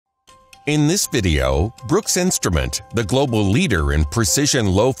In this video, Brooks Instrument, the global leader in precision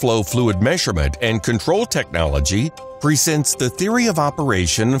low-flow fluid measurement and control technology, presents the theory of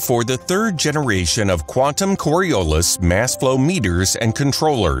operation for the third generation of Quantum Coriolis mass flow meters and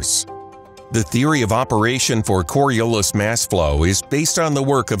controllers. The theory of operation for Coriolis mass flow is based on the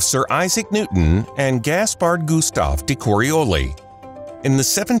work of Sir Isaac Newton and Gaspard Gustave de Coriolis. In the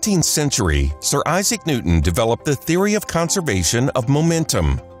 17th century, Sir Isaac Newton developed the theory of conservation of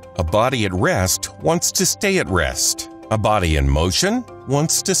momentum. A body at rest wants to stay at rest. A body in motion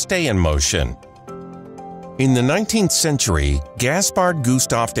wants to stay in motion. In the 19th century, Gaspard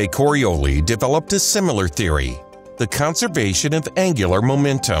Gustave de Coriolis developed a similar theory, the conservation of angular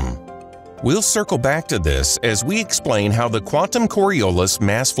momentum. We'll circle back to this as we explain how the Quantum Coriolis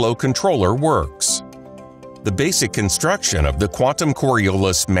mass flow controller works. The basic construction of the Quantum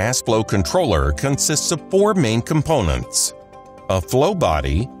Coriolis mass flow controller consists of four main components: a flow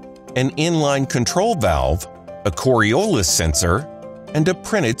body, an inline control valve, a Coriolis sensor, and a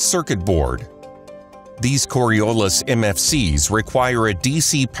printed circuit board. These Coriolis MFCs require a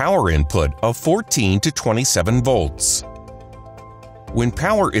DC power input of 14 to 27 volts. When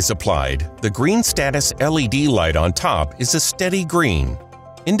power is applied, the green status LED light on top is a steady green,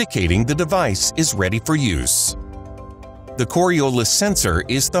 indicating the device is ready for use. The Coriolis sensor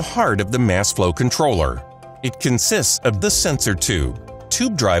is the heart of the mass flow controller. It consists of the sensor tube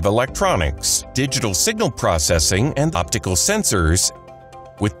drive electronics, digital signal processing, and optical sensors.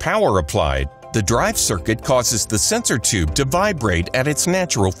 With power applied, the drive circuit causes the sensor tube to vibrate at its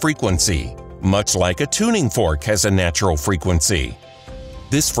natural frequency, much like a tuning fork has a natural frequency.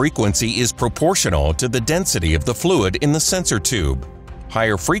 This frequency is proportional to the density of the fluid in the sensor tube.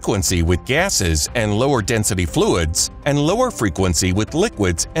 Higher frequency with gases and lower density fluids, and lower frequency with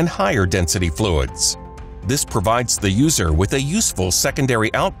liquids and higher density fluids. This provides the user with a useful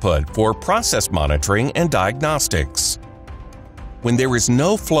secondary output for process monitoring and diagnostics. When there is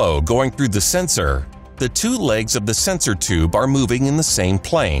no flow going through the sensor, the two legs of the sensor tube are moving in the same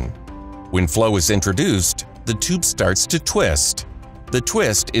plane. When flow is introduced, the tube starts to twist. The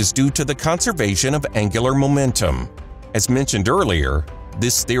twist is due to the conservation of angular momentum. As mentioned earlier,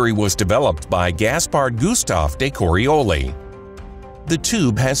 this theory was developed by Gaspard Gustave de Coriolis. The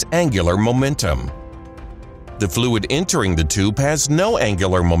tube has angular momentum. The fluid entering the tube has no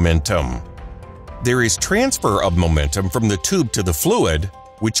angular momentum. There is transfer of momentum from the tube to the fluid,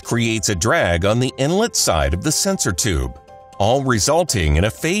 which creates a drag on the inlet side of the sensor tube, all resulting in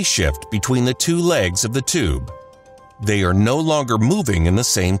a phase shift between the two legs of the tube. They are no longer moving in the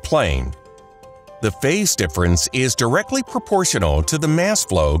same plane. The phase difference is directly proportional to the mass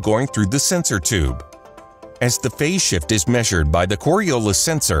flow going through the sensor tube. As the phase shift is measured by the Coriolis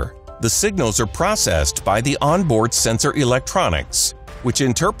sensor, the signals are processed by the onboard sensor electronics, which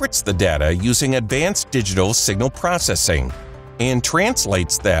interprets the data using advanced digital signal processing and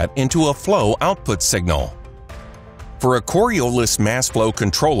translates that into a flow output signal. For a Coriolis mass flow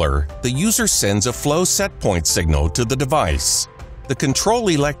controller, the user sends a flow setpoint signal to the device. The control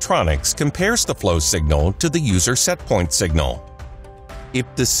electronics compares the flow signal to the user setpoint signal. If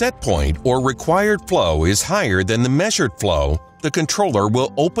the setpoint or required flow is higher than the measured flow, the controller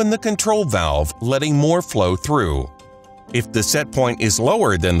will open the control valve, letting more flow through. If the setpoint is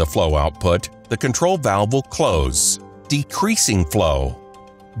lower than the flow output, the control valve will close, decreasing flow.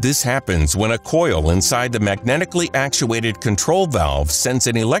 This happens when a coil inside the magnetically actuated control valve sends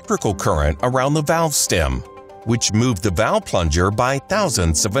an electrical current around the valve stem, which moves the valve plunger by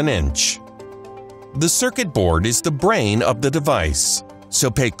thousandths of an inch. The circuit board is the brain of the device, so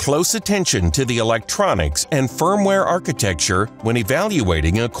pay close attention to the electronics and firmware architecture when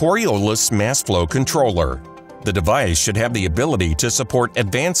evaluating a Coriolis mass flow controller. The device should have the ability to support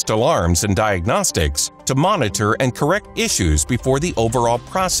advanced alarms and diagnostics to monitor and correct issues before the overall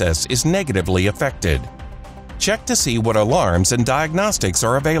process is negatively affected. Check to see what alarms and diagnostics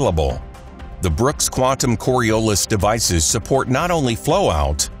are available. The Brooks Quantum Coriolis devices support not only flow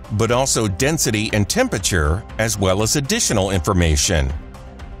out, but also density and temperature, as well as additional information.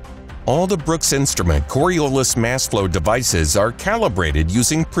 All the Brooks Instrument Coriolis mass flow devices are calibrated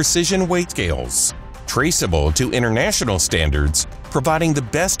using precision weight scales, traceable to international standards, providing the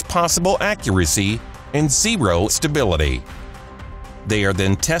best possible accuracy and zero stability. They are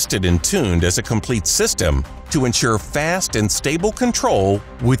then tested and tuned as a complete system to ensure fast and stable control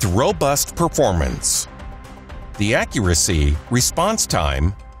with robust performance. The accuracy, response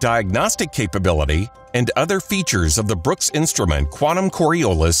time, diagnostic capability, and other features of the Brooks Instrument Quantum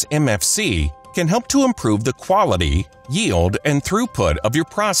Coriolis MFC can help to improve the quality, yield, and throughput of your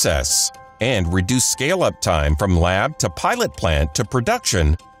process and reduce scale-up time from lab to pilot plant to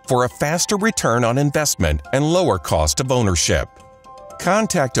production for a faster return on investment and lower cost of ownership.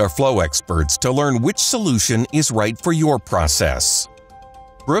 Contact our flow experts to learn which solution is right for your process.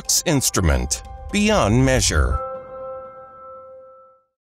 Brooks Instrument, beyond measure.